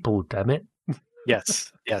people. Damn it.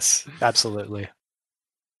 Yes, absolutely.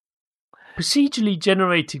 Procedurally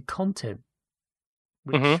generated content,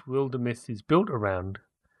 which Wildermyth is built around,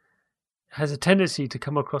 has a tendency to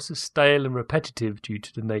come across as stale and repetitive due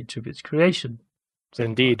to the nature of its creation. Sometimes.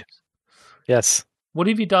 Indeed. Yes. What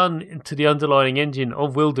have you done to the underlying engine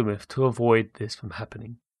of Wildermyth to avoid this from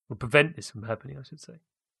happening? Or prevent this from happening, I should say.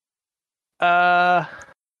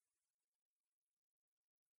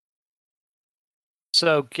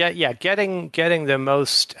 So getting the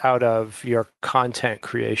most out of your content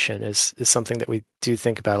creation is something that we do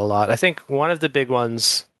think about a lot. I think one of the big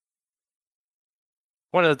ones,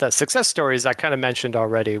 one of the success stories I kind of mentioned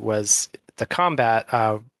already was the combat.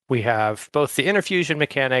 We have both the interfusion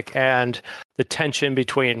mechanic and the tension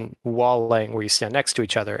between walling, where you stand next to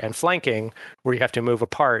each other, and flanking, where you have to move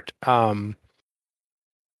apart.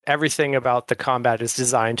 Everything about the combat is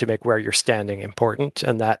designed to make where you're standing important,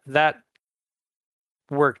 and that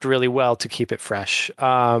worked really well to keep it fresh.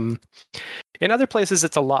 In other places,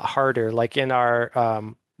 it's a lot harder. Like in our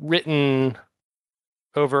written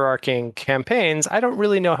overarching campaigns, I don't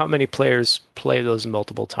really know how many players play those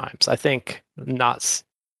multiple times. I think not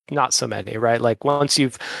so many, right? Like once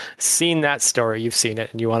you've seen that story, you've seen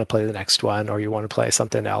it and you want to play the next one, or you want to play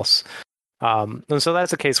something else. And so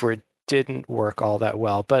that's a case where it didn't work all that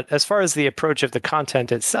well. But as far as the approach of the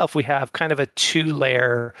content itself, we have kind of a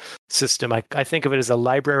 2-layer system. I think of it as a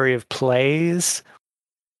library of plays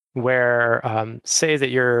where say that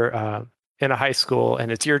you're in a high school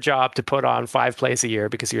and it's your job to put on 5 plays a year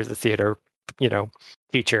because you're the theater,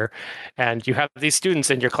 teacher, and you have these students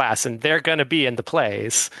in your class and they're going to be in the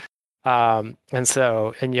plays. And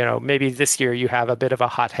maybe this year you have a bit of a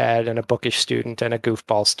hothead and a bookish student and a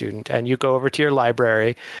goofball student, and you go over to your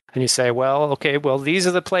library and you say, these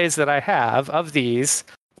are the plays that I have. Of these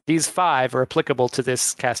 5 are applicable to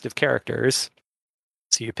this cast of characters.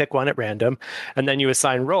 So you pick one at random, and then you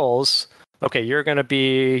assign roles. Okay,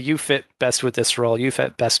 you fit best with this role, you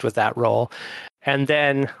fit best with that role. And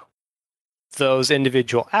then those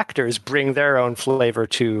individual actors bring their own flavor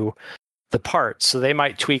to the parts. So they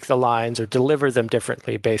might tweak the lines or deliver them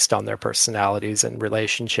differently based on their personalities and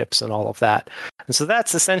relationships and all of that. And so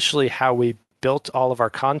that's essentially how we built all of our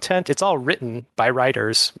content. It's all written by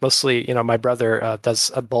writers. Mostly, my brother does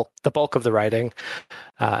the bulk of the writing,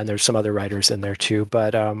 and there's some other writers in there too.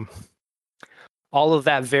 But all of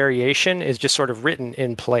that variation is just sort of written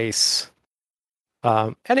in place.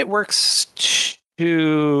 And it works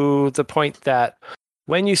to the point that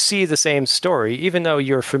when you see the same story, even though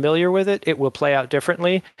you're familiar with it, it will play out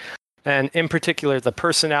differently. And in particular, the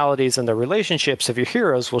personalities and the relationships of your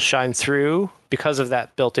heroes will shine through because of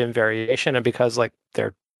that built-in variation and because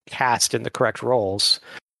they're cast in the correct roles.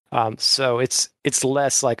 So it's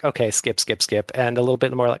less like, okay, skip, and a little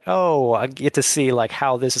bit more like, oh, I get to see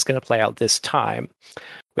how this is going to play out this time,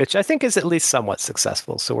 which I think is at least somewhat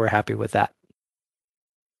successful. So we're happy with that.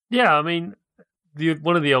 Yeah, I mean,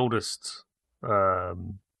 one of the oldest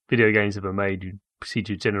video games ever made,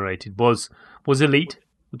 procedure generated, was Elite,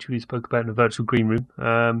 which we spoke about in the virtual green room,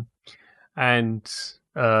 and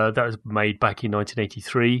that was made back in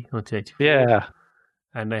 1983, 1984. Yeah,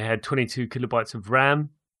 and they had 22 kilobytes of RAM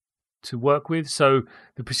to work with. So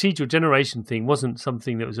the procedural generation thing wasn't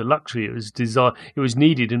something that was a luxury. It was It was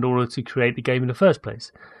needed in order to create the game in the first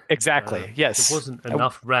place. Exactly. Yes, there wasn't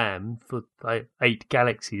enough RAM for 8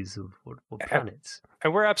 galaxies or planets.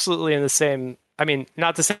 And we're absolutely in the same. I mean,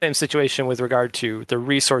 not the same situation with regard to the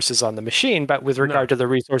resources on the machine, but with regard to the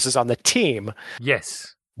resources on the team.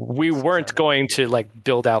 Yes. We weren't going to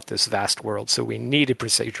build out this vast world, so we needed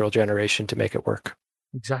procedural generation to make it work.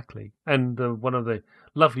 Exactly. And one of the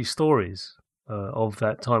lovely stories of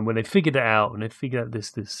that time when they figured it out, and they figured out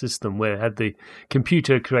this system where it had the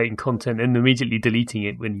computer creating content and immediately deleting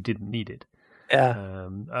it when you didn't need it.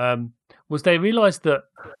 Yeah. Was they realized that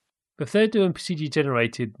if they're doing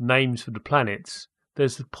procedure-generated names for the planets,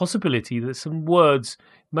 there's a possibility that some words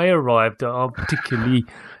may arrive that are particularly,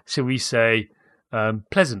 shall we say,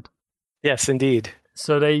 pleasant. Yes, indeed.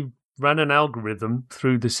 So they ran an algorithm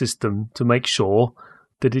through the system to make sure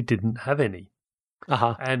that it didn't have any.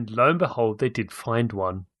 Uh-huh. And lo and behold, they did find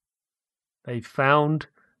one. They found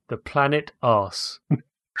the planet Arse.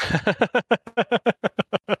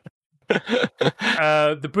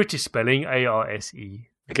 The British spelling, A-R-S-E.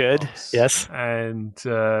 Good. Arse. Yes. And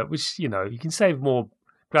which, you can save more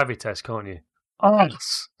gravitas, can't you?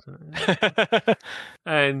 Arse.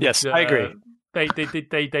 And yes, I agree.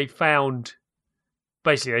 They found.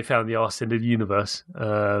 Basically, they found the arse in the universe.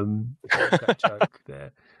 That joke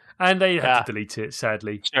there, and they had to delete it.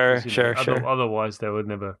 Sadly, sure. Otherwise, they would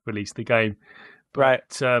never release the game.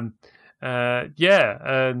 Right. And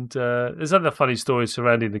there's other funny stories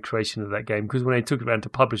surrounding the creation of that game, because when they took it around to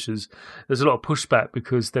publishers, there's a lot of pushback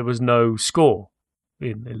because there was no score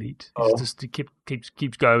in Elite. It just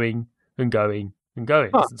keeps going. and going and going.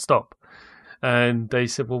 It Huh. doesn't stop. And they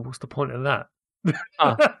said, well, what's the point of that?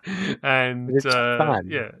 Huh. And It's fun.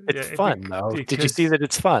 yeah, It's fun though. Did you see because that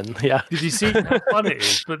it's fun? Yeah. did you see how fun it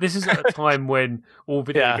is? But this is at a time when all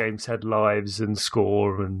video Yeah. games had lives and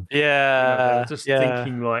score, and they were Yeah. just Yeah.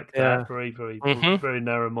 thinking like Yeah. that, very, very, Mm-hmm. very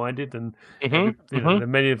narrow-minded, and Mm-hmm.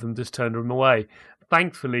 many of them just turned them away.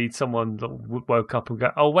 Thankfully, someone woke up and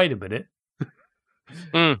go, "Oh, wait a minute!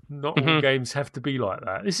 Not all Mm-hmm. games have to be like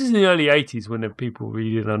that." This is in the early '80s when people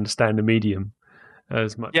really didn't understand the medium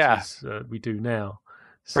as much Yeah, as we do now.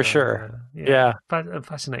 for So sure. yeah, Yeah. a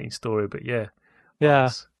fascinating story. But yeah, Yeah.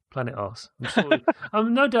 Arse, Planet Arse. I'm sure.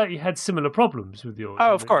 No doubt you had similar problems with yours. Oh,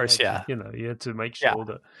 And of that you course. had to, Yeah. you had to make Yeah. sure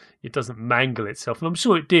that it doesn't mangle itself, and I'm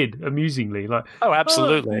sure it did. Amusingly, like, Oh, oh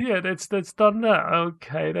absolutely. yeah, that's done that.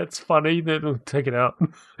 Okay, that's funny. Then we'll take it out.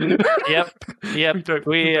 Yep. Yep. We don't.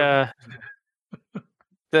 We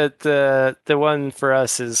the one for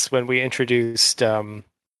us is when we introduced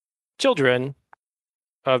children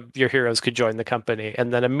of your heroes could join the company,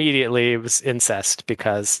 and then immediately it was incest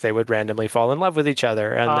because they would randomly fall in love with each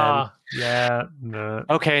other, and then Yeah, no,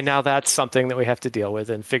 okay, now that's something that we have to deal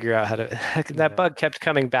with and figure out how to. That bug kept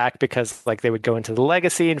coming back because like they would go into the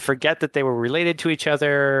legacy and forget that they were related to each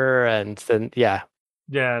other, and then yeah,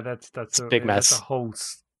 that's it's a big that's a mess. whole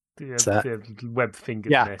So web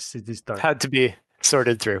fingered yeah, mess. It just don't. had to be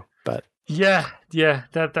sorted through, but Yeah,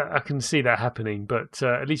 that I can see that happening, but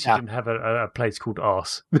at least you yeah. didn't have a place called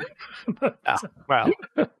Arse. Oh, well,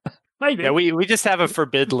 Maybe. yeah, we just have a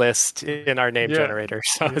forbid list in our name Yeah, generator,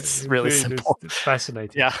 so yeah, it's really simple. It's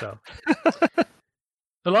fascinating Yeah. stuff.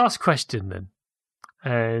 The last question then,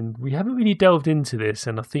 and we haven't really delved into this,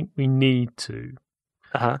 and I think we need to.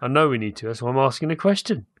 Uh-huh. I know we need to. That's why I'm asking a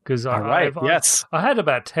question because Yes. I had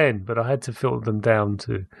about 10, but I had to filter them down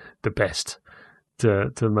to the best,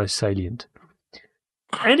 to the most salient.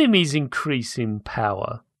 Enemies increase in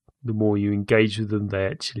power. The more you engage with them, they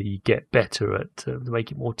actually get better at they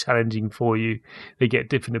make it more challenging for you. They get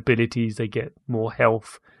different abilities, they get more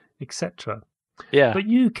health, etc. Yeah. But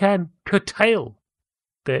you can curtail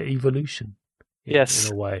their evolution in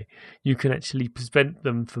Yes. a way. You can actually prevent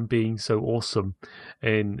them from being so awesome.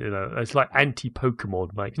 And it's like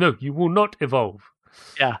anti-Pokemon. Like, no, you will not evolve.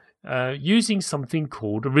 Yeah. Using something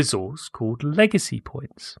called a resource called legacy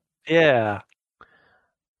points. Yeah.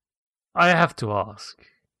 I have to ask,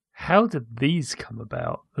 how did these come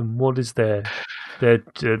about, and what is their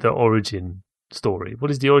origin story?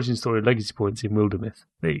 What is the origin story of legacy points in Wildermyth?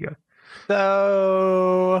 There you go.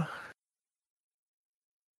 So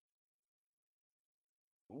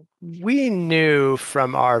we knew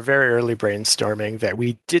from our very early brainstorming that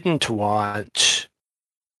we didn't want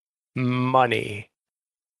money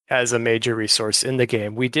as a major resource in the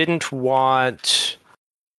game. We didn't want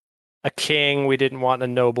a king, we didn't want a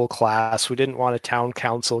noble class, we didn't want a town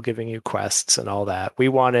council giving you quests and all that. We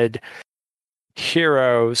wanted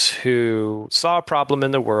heroes who saw a problem in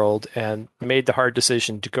the world and made the hard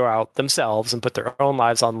decision to go out themselves and put their own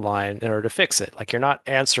lives on the line in order to fix it. Like, you're not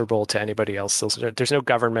answerable to anybody else. There's no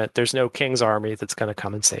government, there's no king's army that's going to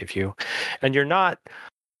come and save you. And you're not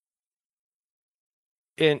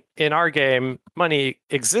in our game, money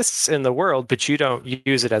exists in the world, but you don't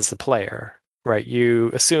use it as the player. Right,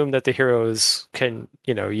 you assume that the heroes can,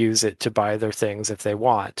 use it to buy their things if they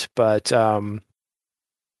want, but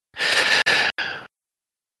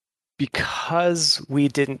because we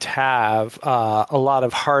didn't have a lot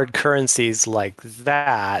of hard currencies like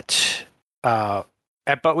that,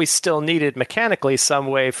 but we still needed mechanically some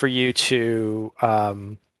way for you to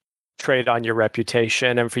trade on your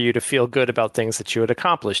reputation and for you to feel good about things that you had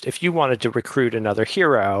accomplished. If you wanted to recruit another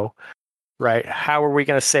hero, right, how are we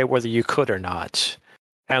going to say whether you could or not?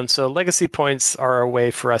 And so legacy points are a way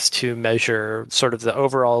for us to measure sort of the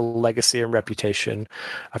overall legacy and reputation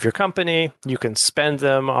of your company. You can spend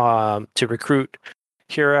them to recruit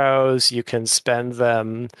heroes. You can spend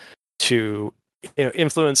them to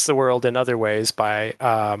influence the world in other ways by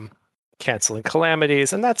canceling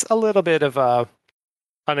calamities. And that's a little bit of a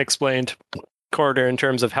unexplained corridor in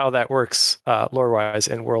terms of how that works lore-wise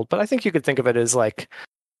in world. But I think you could think of it as like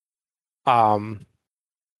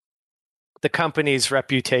the company's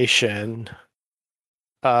reputation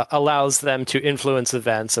allows them to influence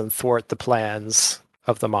events and thwart the plans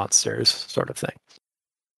of the monsters, sort of thing.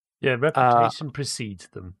 Yeah, reputation precedes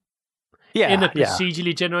them. Yeah, in a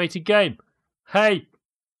procedurally generated game. Hey,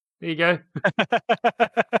 there you go.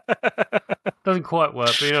 Doesn't quite work,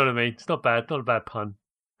 but you know what I mean. It's not bad. Not a bad pun.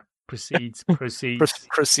 Proceeds. Proceeds.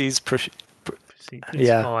 It's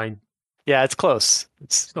fine. Yeah, it's close.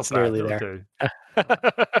 It's not nearly bad. there.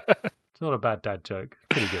 It's not a bad dad joke.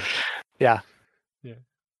 Pretty good. Yeah.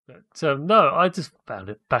 But no, I just found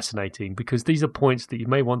it fascinating because these are points that you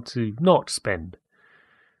may want to not spend.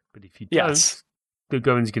 But if you Yes. don't, the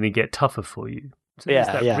going's going to get tougher for you. So there's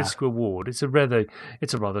that risk reward. It's a rather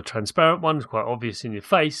transparent one. It's quite obvious in your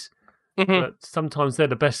face. Mm-hmm. But sometimes they're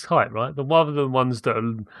the best height, right? The rather than ones that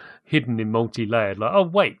are hidden in multi-layered, like, oh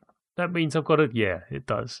wait, that means I've got to. Yeah, it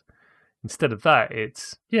does. Instead of that,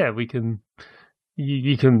 it's we can.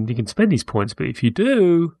 You can spend these points, but if you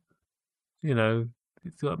do, it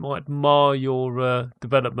might mar your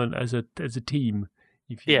development as a team.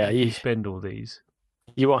 If you spend all these,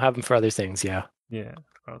 you won't have them for other things. Yeah,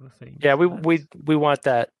 for other things. Yeah, we want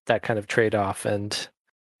that kind of trade off, and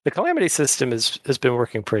the calamity system has been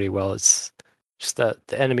working pretty well. It's just that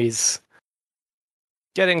the enemies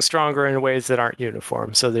getting stronger in ways that aren't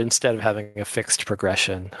uniform. So that instead of having a fixed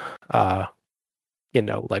progression, like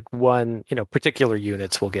one, particular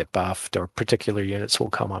units will get buffed or particular units will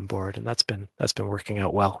come on board, and that's been working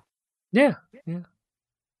out well. Yeah.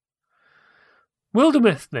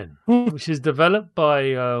 Wildermyth, then, which is developed by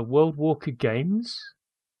Worldwalker Games.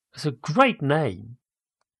 It's a great name.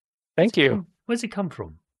 Thank you. Where's it come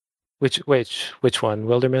from? Which one,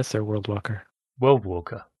 Wildermyth or Worldwalker?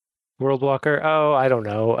 Worldwalker. Worldwalker? Oh, I don't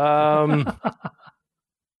know.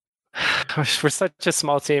 We're such a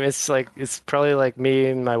small team. It's probably like me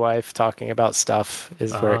and my wife talking about stuff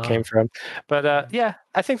is where it came from. But I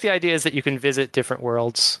think the idea is that you can visit different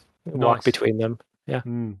worlds, walk between them. Yeah.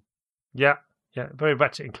 Yeah. Very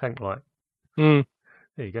Ratchet and Clank like. There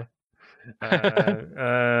you go.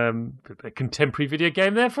 A contemporary video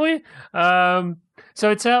game there for you. So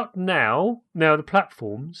it's out now. Now the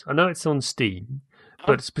platforms. I know it's on Steam,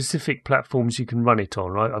 but specific platforms you can run it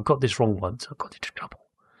on. Right? I've got this wrong once. I got into trouble.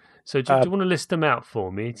 So do you want to list them out for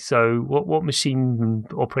me? So what machine and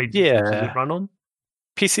operating system does it run on?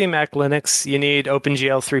 PC, Mac, Linux. You need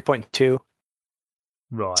OpenGL 3.2.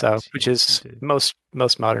 Right. So which is most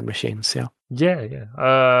modern machines. Yeah. Yeah.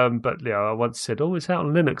 But I once said, it's out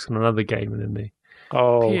on Linux on another game, and then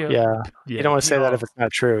you don't want to say that if it's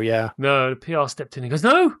not true. Yeah. No, the PR stepped in and goes,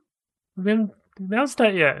 no, we haven't announced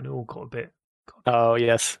that yet, and it all got a bit. Oh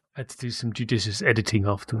yes. I had to do some judicious editing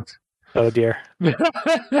afterwards. Oh dear.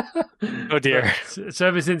 Oh dear. So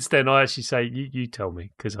ever since then, I actually say, you tell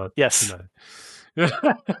me, because I I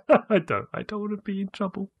don't want to be in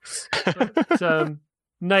trouble. But,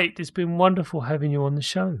 Nate, it's been wonderful having you on the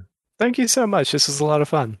show. Thank you so much. This was a lot of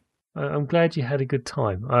fun. I'm glad you had a good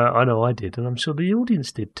time. I know I did, and I'm sure the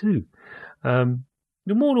audience did too. You're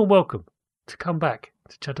more than welcome to come back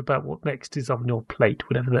to chat about what next is on your plate,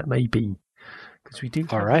 whatever that may be, because we do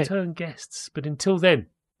have return guests. But until then,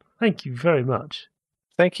 thank you very much.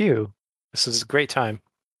 Thank you. This was a great time.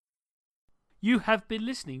 You have been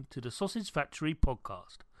listening to the Sausage Factory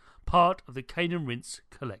podcast, part of the Cane and Rinse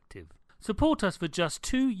Collective. Support us for just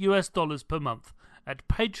 $2 per month at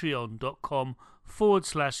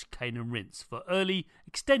patreon.com/Cane and Rinse for early,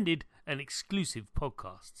 extended and exclusive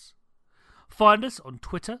podcasts. Find us on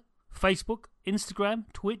Twitter, Facebook, Instagram,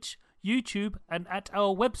 Twitch, YouTube and at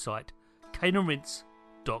our website,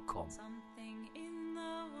 caneandrinse.com. Something in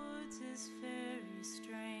the woods is very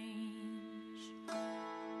strange.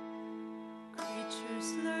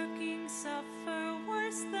 Creatures lurking suffer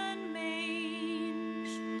worse than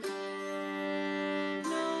mange.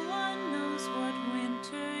 No one knows what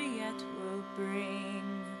winter yet will bring.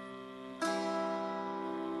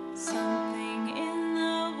 Something in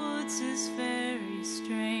the woods is very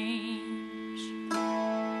strange.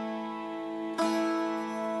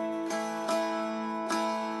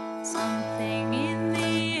 Something